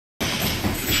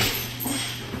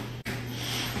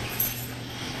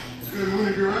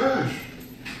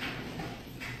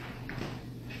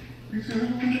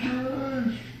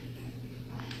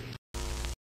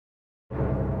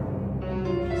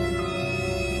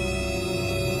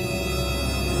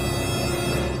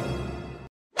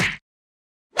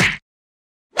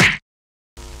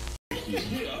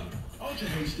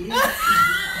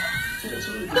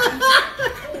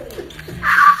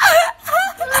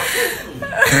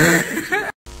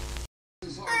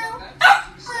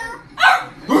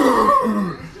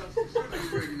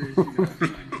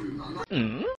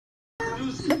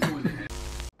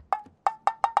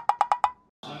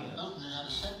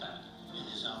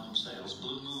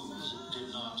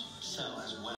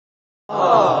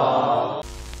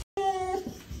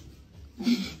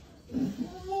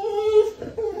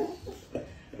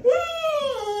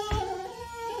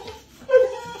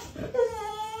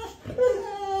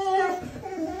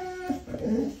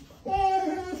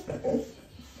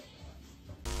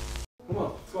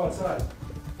Outside.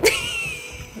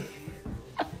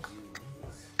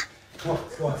 Come on,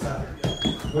 let's go outside.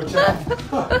 Go check.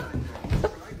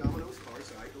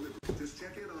 Just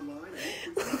check in online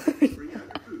and bring out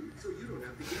your food so you don't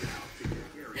have to get out to get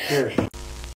carried. Here.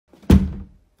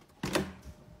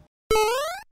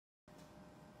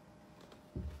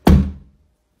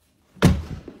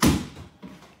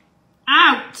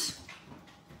 Out!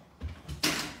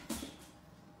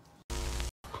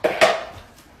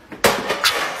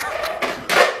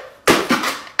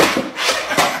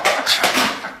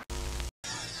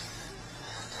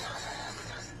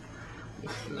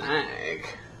 Snake.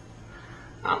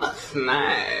 I'm a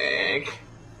snake.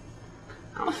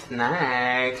 I'm a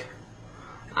snake.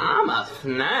 I'm a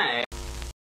snake.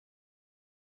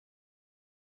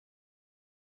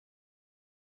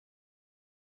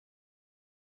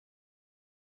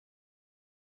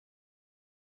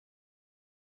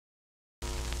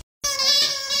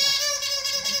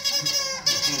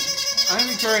 I think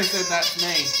Victoria said that's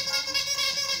me.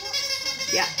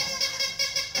 Yeah.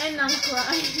 And I'm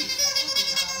crying.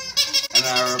 And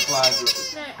I replied,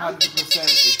 100%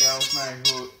 the girls know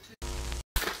who.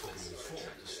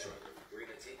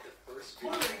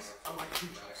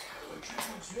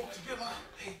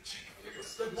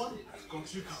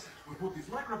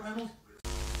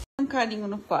 Um carinho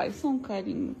no pai, só um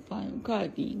carinho no pai, um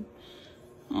carinho.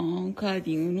 Oh, um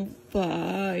carinho no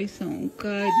pai, só um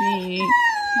carinho.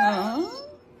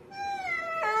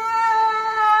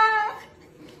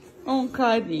 Um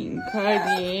carinho,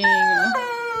 carinho.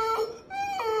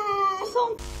 Só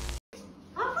um...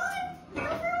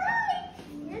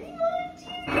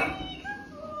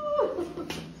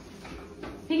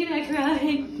 You're gonna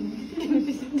cry.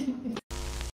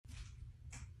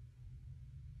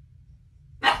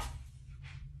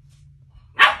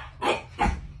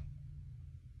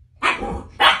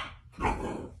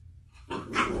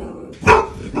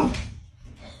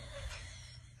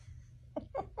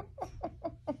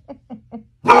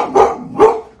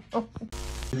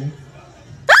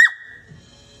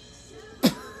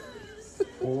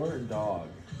 Poor dog.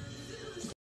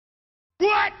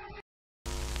 What?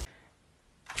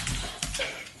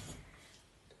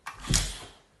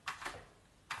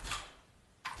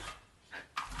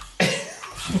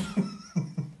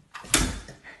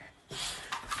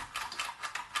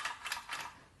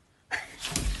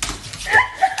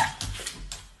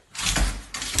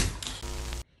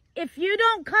 If you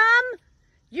don't come,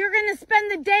 you're gonna spend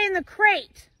the day in the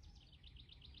crate.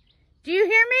 Do you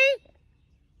hear me?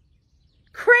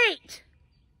 Crate.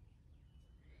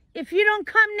 If you don't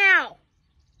come now.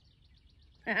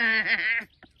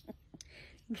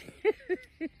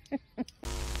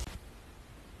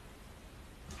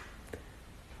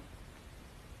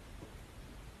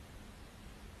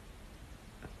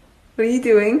 What are you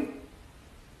doing?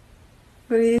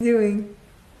 What are you doing?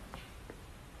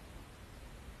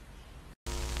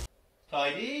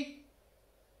 Tidy.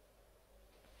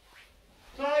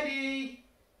 Tidy.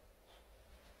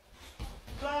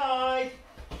 Tide.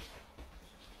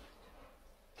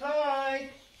 Tide.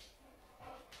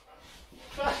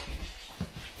 Tide.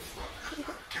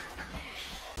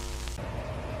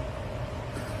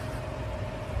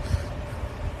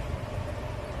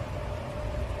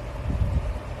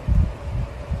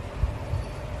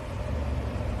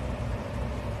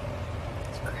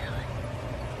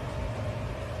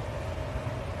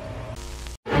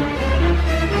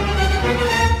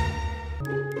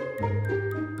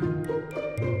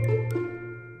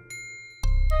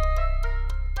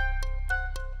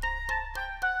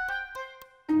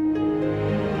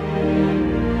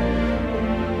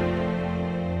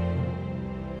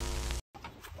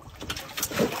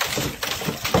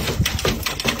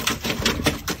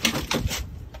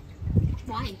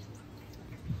 Why?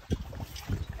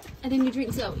 And then you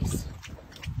drink Zoe's.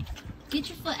 Get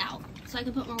your foot out so I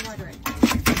can put more water in.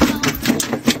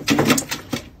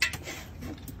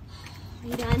 Are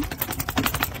you done?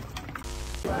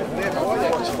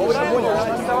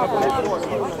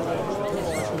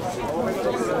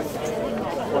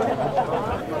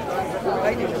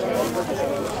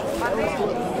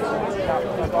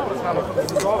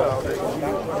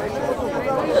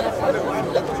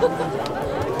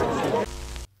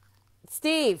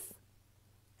 Steve!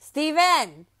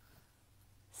 Steven!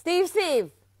 Steve!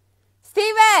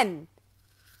 Steven!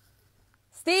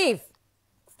 Steve!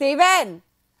 Steven!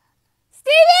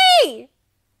 Stevie!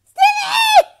 Stevie!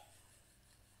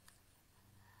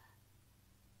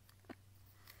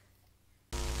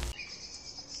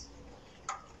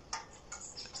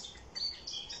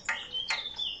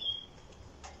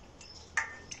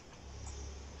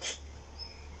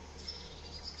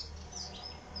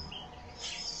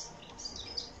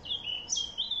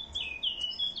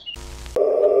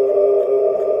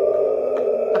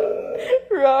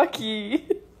 Rocky,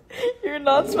 you're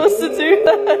not supposed to do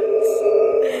that.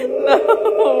 No,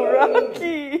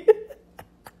 Rocky.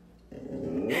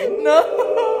 No,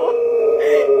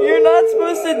 you're not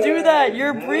supposed to do that.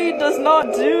 Your breed does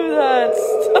not do that.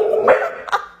 Stop.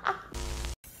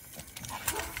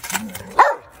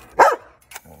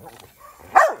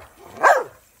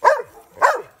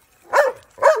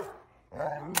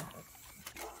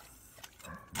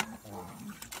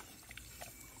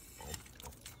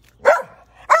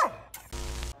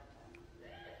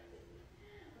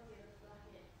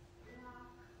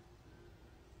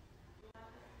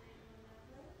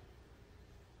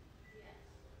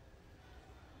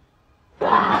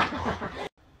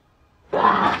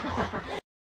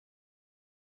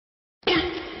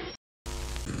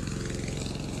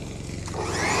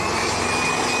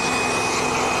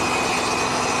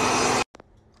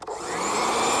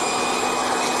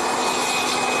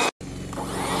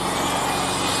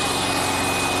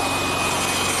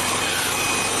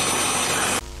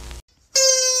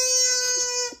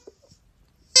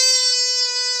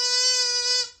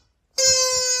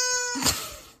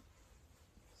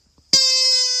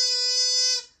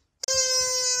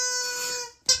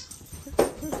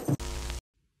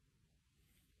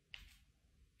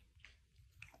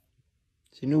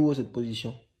 C'est nouveau cette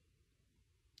position.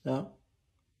 Hein?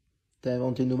 T'as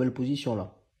inventé une nouvelle position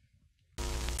là.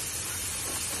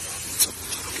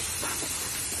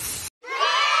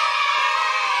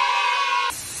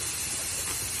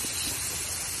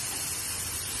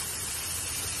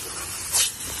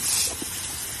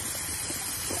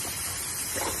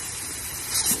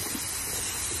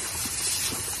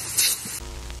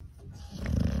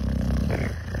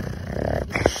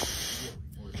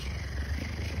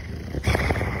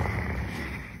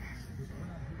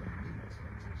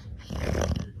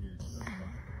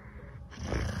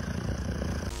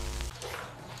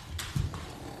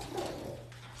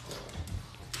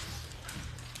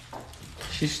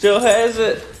 She still has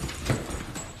it.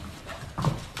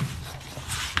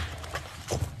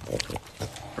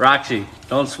 Roxy,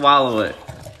 don't swallow it.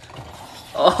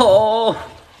 Oh!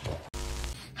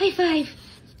 High five.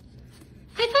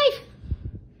 High five.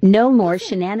 No more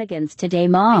shenanigans today,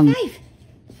 Mom. High five.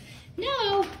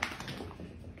 No.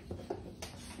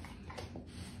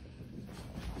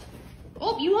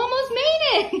 Oh, you almost made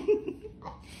it.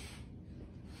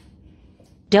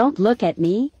 Don't look at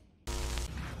me.